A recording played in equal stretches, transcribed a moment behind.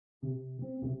Yeah,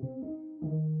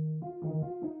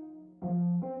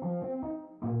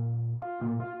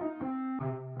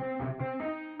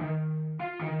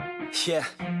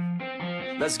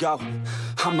 let's go.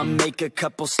 I'ma make a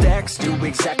couple stacks, do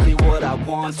exactly what I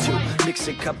want to. Mix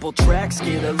a couple tracks,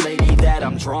 get a lady that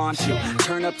I'm drawn to.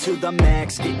 Turn up to the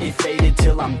max, get me faded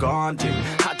till I'm gone, dude.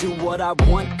 I do what I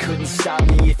want, couldn't stop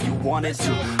me if you wanted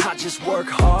to. I just work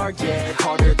hard, yeah,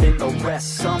 harder than the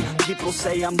rest. Some people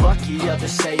say I'm lucky,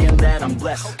 others saying that I'm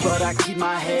blessed. But I keep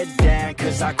my head down,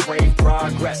 cause I crave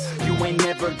progress. You ain't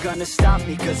never gonna stop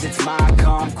me, cause it's my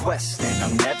conquest. And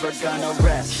I'm never gonna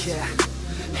rest, yeah.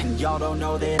 And y'all don't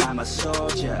know that I'm a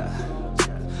soldier.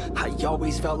 I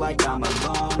always felt like I'm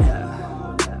alone, yeah.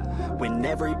 When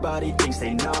everybody thinks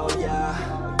they know, yeah.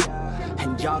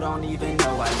 And y'all don't even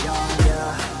know I own,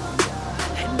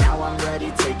 yeah. And now I'm ready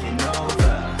taking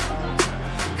over,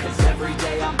 cause every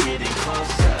day I'm getting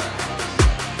closer.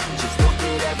 Just look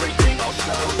at everything I'll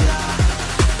show ya.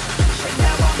 And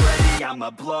now I'm ready, I'ma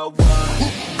blow up.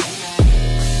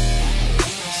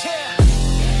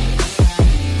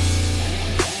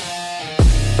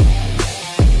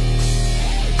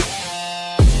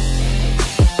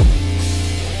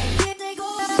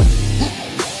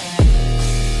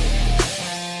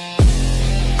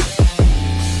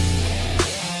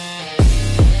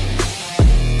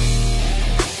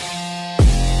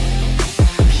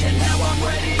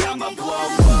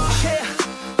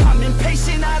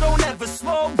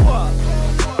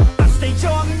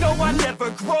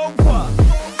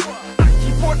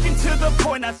 To the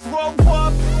point I throw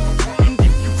up. And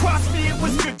if you cross me, it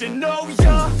was good to know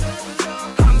ya.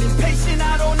 I'm impatient,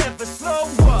 I don't ever slow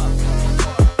up.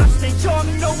 I stay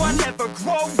young, no, I never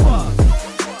grow up.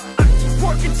 I keep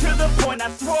working to the point I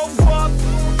throw up.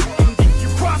 And if you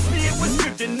cross me, it was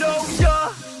good to know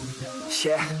ya.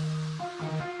 Yeah,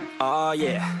 oh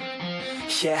yeah,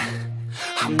 yeah.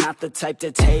 I'm not the type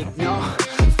to take no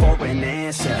for an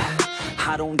answer.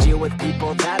 I don't deal with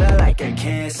people that are like a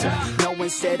cancer. No,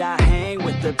 instead I hang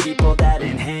with the people that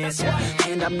enhance ya.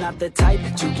 And I'm not the type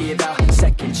to give out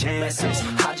second chances.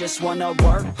 I just wanna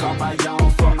work on my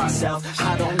own for myself.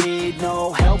 I don't need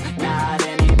no help, not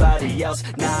anybody else.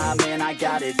 Nah, man, I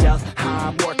got it dealt.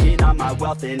 I'm working on my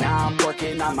wealth and I'm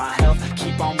working on my health.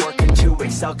 Keep on working to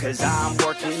excel, cause I'm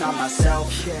working on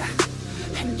myself, yeah.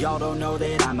 And y'all don't know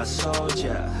that I'm a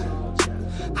soldier.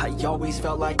 I always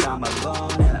felt like I'm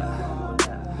alone, yeah.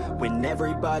 When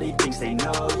everybody thinks they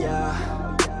know, yeah.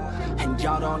 And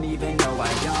y'all don't even know I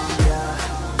own,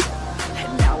 yeah.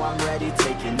 And now I'm ready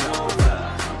taking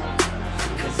over,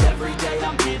 cause every day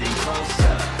I'm getting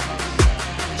closer.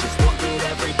 Just look at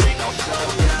everything I'll show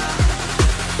ya.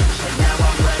 And now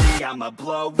I'm ready, I'ma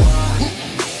blow up.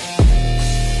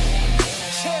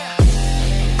 Yeah.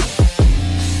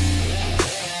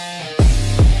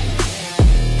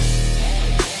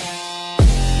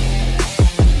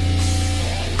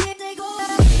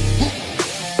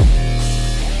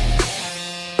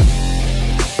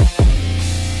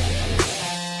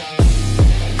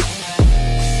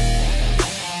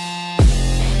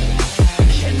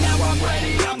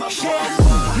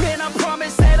 Man, I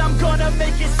promise that I'm gonna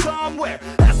make it somewhere.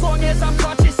 As long as I'm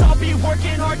conscious, I'll be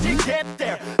working hard to get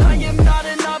there. I am not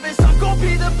a novice, I'm gonna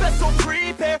be the best, so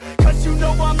prepare. Cause you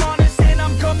know I'm on